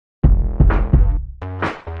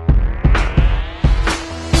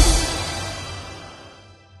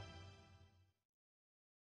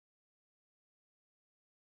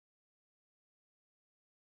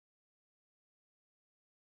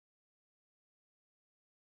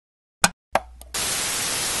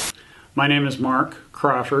My name is Marc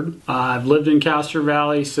Crawford. I've lived in Castro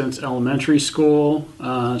Valley since elementary school.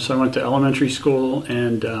 So I went to elementary school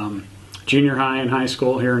and junior high and high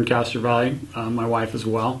school here in Castro Valley, my wife as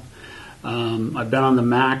well. I've been on the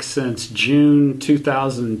MAC since June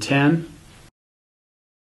 2010.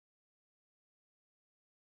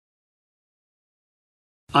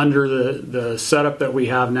 Under the setup that we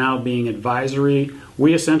have now being advisory,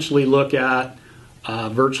 we essentially look at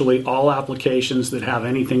virtually all applications that have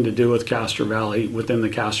anything to do with Castro Valley within the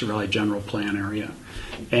Castro Valley general plan area.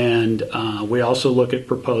 And we also look at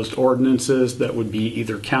proposed ordinances that would be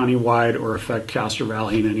either countywide or affect Castro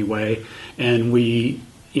Valley in any way. And we,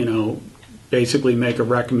 basically make a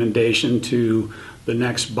recommendation to the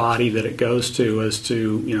next body that it goes to as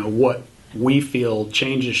to, what we feel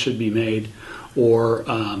changes should be made, or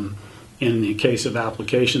in the case of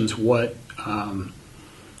applications, what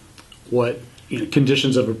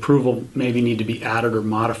conditions of approval maybe need to be added or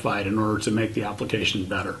modified in order to make the application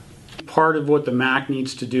better. Part of what the MAC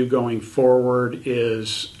needs to do going forward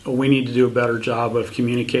is we need to do a better job of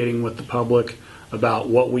communicating with the public about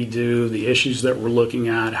what we do, the issues that we're looking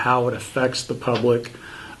at, how it affects the public.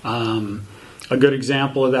 A good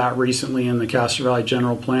example of that recently in the Castro Valley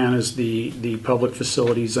General Plan is the public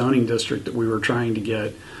facility zoning district that we were trying to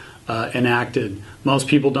get enacted. Most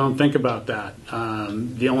people don't think about that.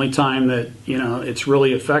 The only time that it's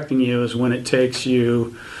really affecting you is when it takes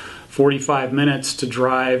you 45 minutes to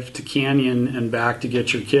drive to Canyon and back to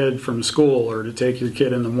get your kid from school, or to take your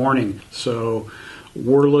kid in the morning. So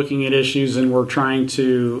we're looking at issues and we're trying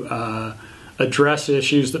to address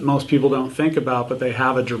issues that most people don't think about, but they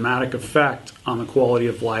have a dramatic effect on the quality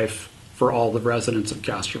of life for all the residents of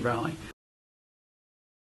Castro Valley.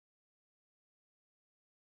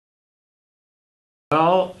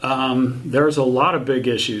 Well, there's a lot of big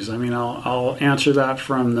issues. I mean, I'll answer that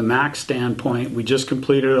from the MAC standpoint. We just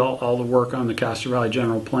completed all the work on the Castro Valley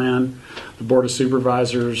General Plan. The Board of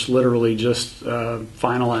Supervisors literally just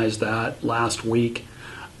finalized that last week.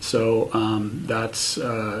 So that's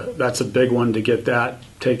a big one to get that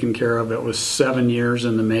taken care of. It was 7 years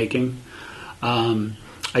in the making.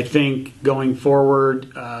 I think going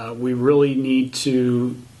forward, we really need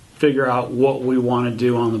to figure out what we want to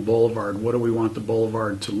do on the boulevard. What do we want the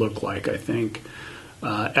boulevard to look like? I think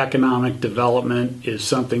economic development is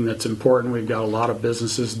something that's important. We've got a lot of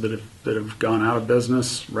businesses that have gone out of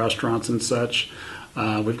business, restaurants and such.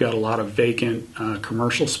 We've got a lot of vacant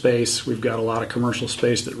commercial space. We've got a lot of commercial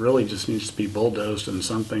space that really just needs to be bulldozed and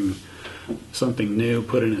something new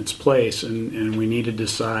put in its place. And we need to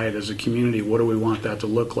decide as a community, what do we want that to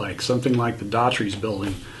look like? Something like the Daughtry's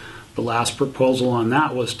building. The last proposal on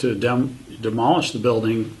that was to demolish the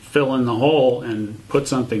building, fill in the hole, and put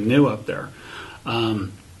something new up there.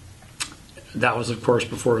 That was, of course,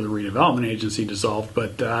 before the redevelopment agency dissolved,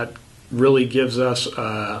 but that really gives us,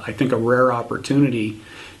 I think, a rare opportunity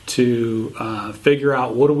to figure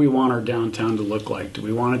out what do we want our downtown to look like. Do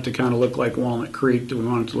we want it to kind of look like Walnut Creek? Do we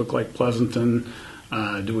want it to look like Pleasanton?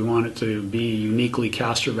 Do we want it to be uniquely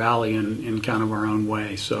Castro Valley in kind of our own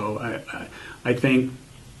way? So I think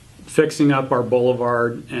fixing up our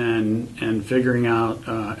boulevard and figuring out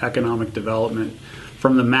economic development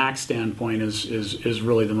from the MAC standpoint is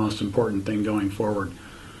really the most important thing going forward.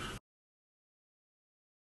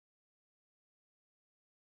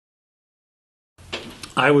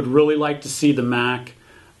 I would really like to see the MAC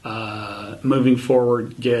moving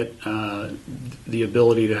forward get the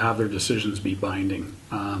ability to have their decisions be binding.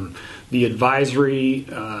 The advisory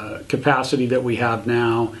capacity that we have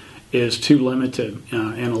now is too limited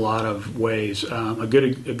in a lot of ways. A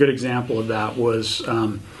good example of that was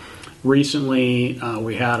recently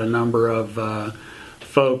we had a number of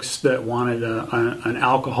folks that wanted an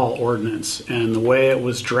alcohol ordinance, and the way it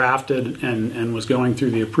was drafted and was going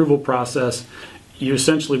through the approval process, you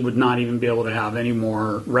essentially would not even be able to have any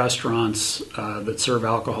more restaurants that serve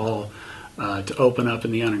alcohol to open up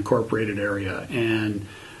in the unincorporated area. And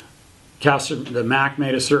the MAC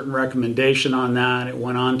made a certain recommendation on that. It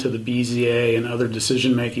went on to the BZA and other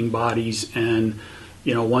decision-making bodies, and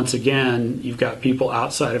once again, you've got people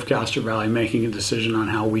outside of Castro Valley making a decision on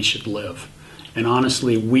how we should live. And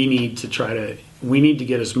honestly, we need to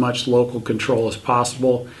get as much local control as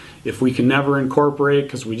possible. If we can never incorporate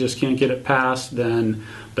because we just can't get it passed, then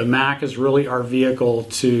the MAC is really our vehicle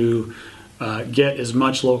to get as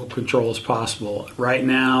much local control as possible. Right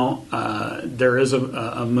now, there is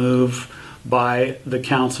a move by the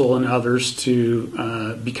council and others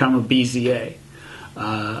to become a BZA,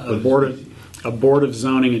 a board of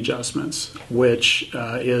zoning adjustments, which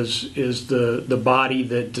is the body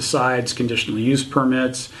that decides conditional use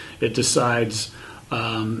permits. It decides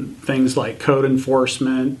things like code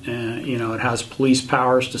enforcement, it has police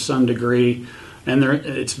powers to some degree, and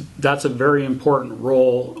that's a very important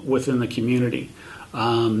role within the community.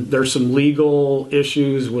 There's some legal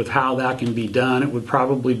issues with how that can be done. It would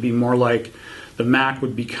probably be more like the MAC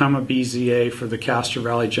would become a BZA for the Castro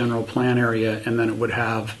Valley General Plan area, and then it would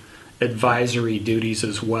have advisory duties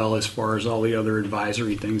as well, as far as all the other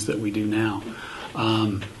advisory things that we do now.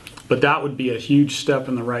 But that would be a huge step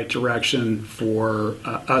in the right direction for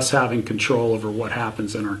us having control over what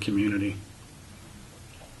happens in our community.